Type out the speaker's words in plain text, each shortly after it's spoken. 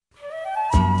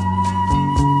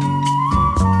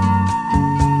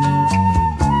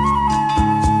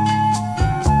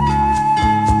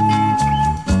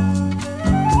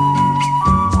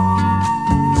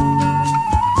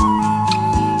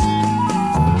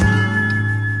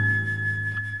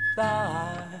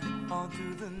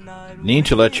Need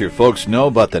to let your folks know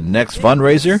about the next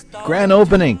fundraiser, grand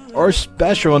opening, or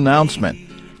special announcement?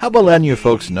 How about letting your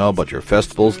folks know about your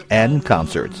festivals and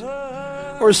concerts?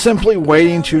 Or simply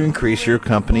waiting to increase your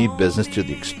company business to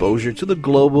the exposure to the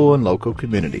global and local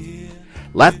community?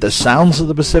 Let the Sounds of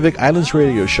the Pacific Islands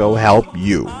radio show help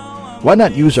you. Why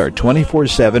not use our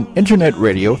 24/7 internet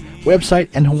radio, website,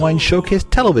 and Hawaiian Showcase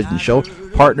television show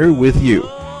partner with you?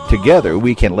 Together,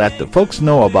 we can let the folks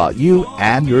know about you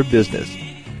and your business.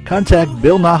 Contact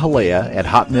Bill Nahalea at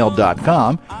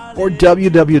hotmail.com or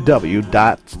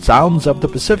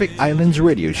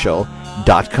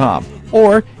www.soundsofthepacificislandsradioshow.com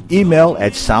or email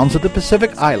at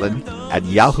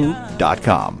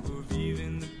soundsofthepacificisland@yahoo.com.